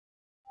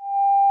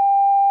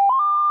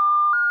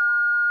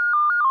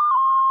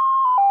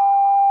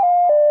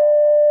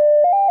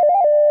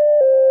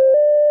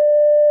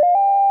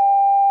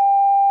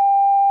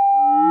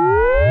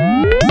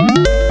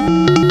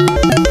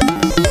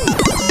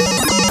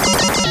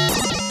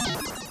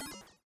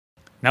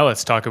Now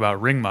let's talk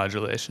about ring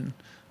modulation.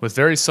 With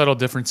very subtle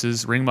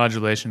differences, ring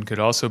modulation could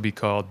also be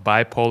called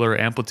bipolar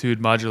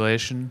amplitude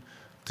modulation,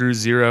 through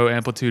zero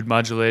amplitude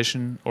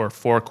modulation, or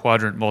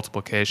four-quadrant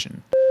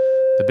multiplication.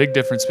 The big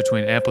difference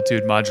between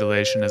amplitude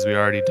modulation, as we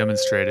already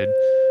demonstrated,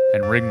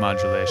 and ring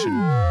modulation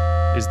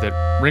is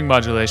that ring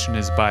modulation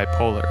is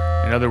bipolar.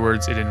 In other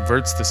words, it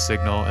inverts the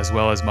signal as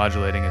well as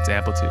modulating its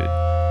amplitude.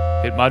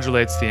 It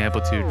modulates the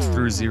amplitude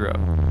through zero.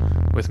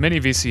 With many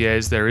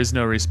VCAs, there is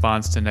no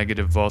response to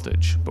negative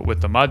voltage, but with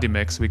the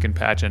Modumix, we can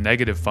patch a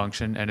negative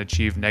function and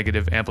achieve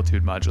negative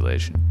amplitude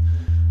modulation.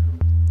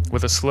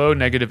 With a slow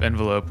negative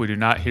envelope, we do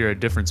not hear a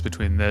difference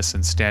between this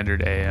and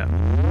standard AM.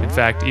 In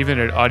fact, even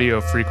at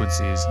audio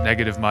frequencies,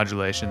 negative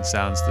modulation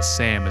sounds the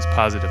same as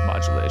positive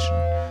modulation.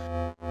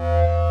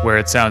 Where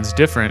it sounds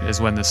different is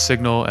when the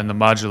signal and the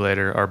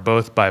modulator are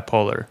both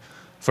bipolar,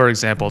 for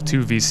example,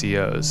 two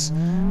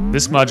VCOs.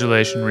 This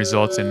modulation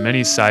results in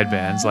many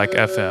sidebands like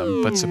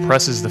FM, but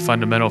suppresses the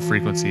fundamental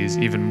frequencies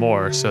even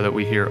more so that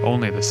we hear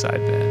only the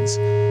sidebands.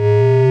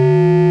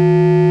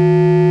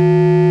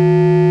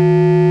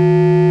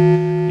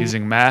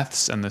 Using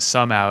maths and the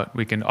sum out,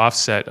 we can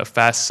offset a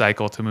fast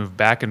cycle to move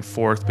back and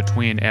forth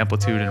between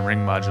amplitude and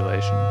ring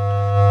modulation.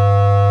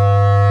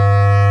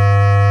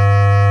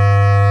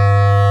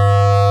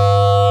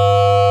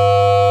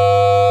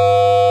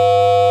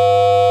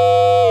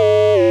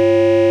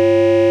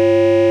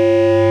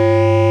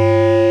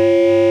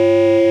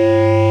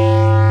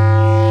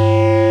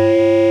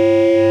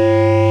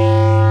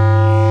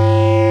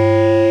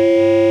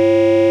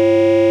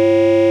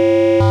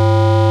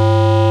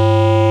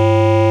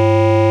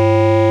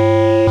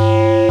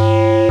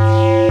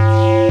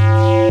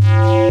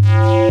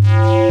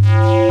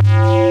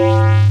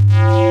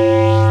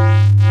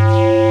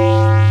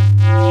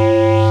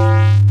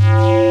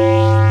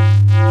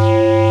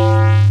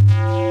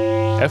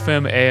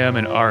 FM, AM,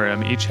 and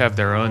RM each have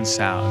their own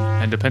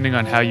sound, and depending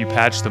on how you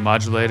patch the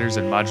modulators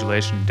and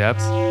modulation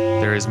depth,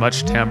 there is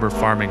much timbre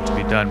farming to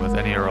be done with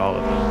any or all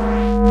of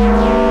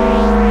them.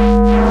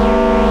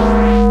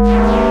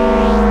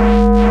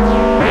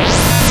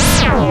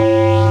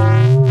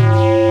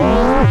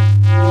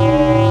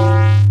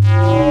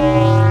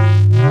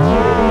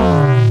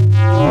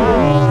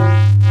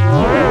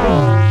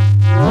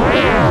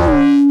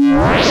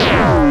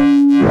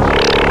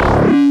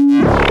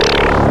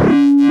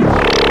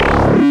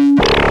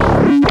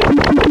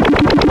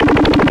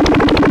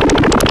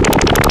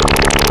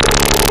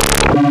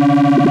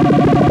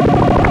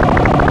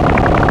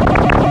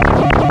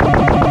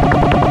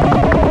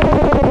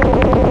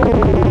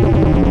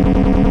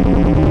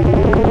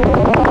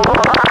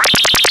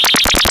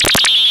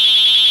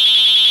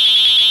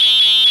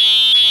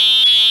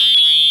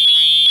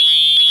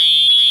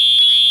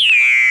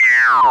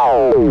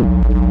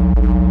 Oh.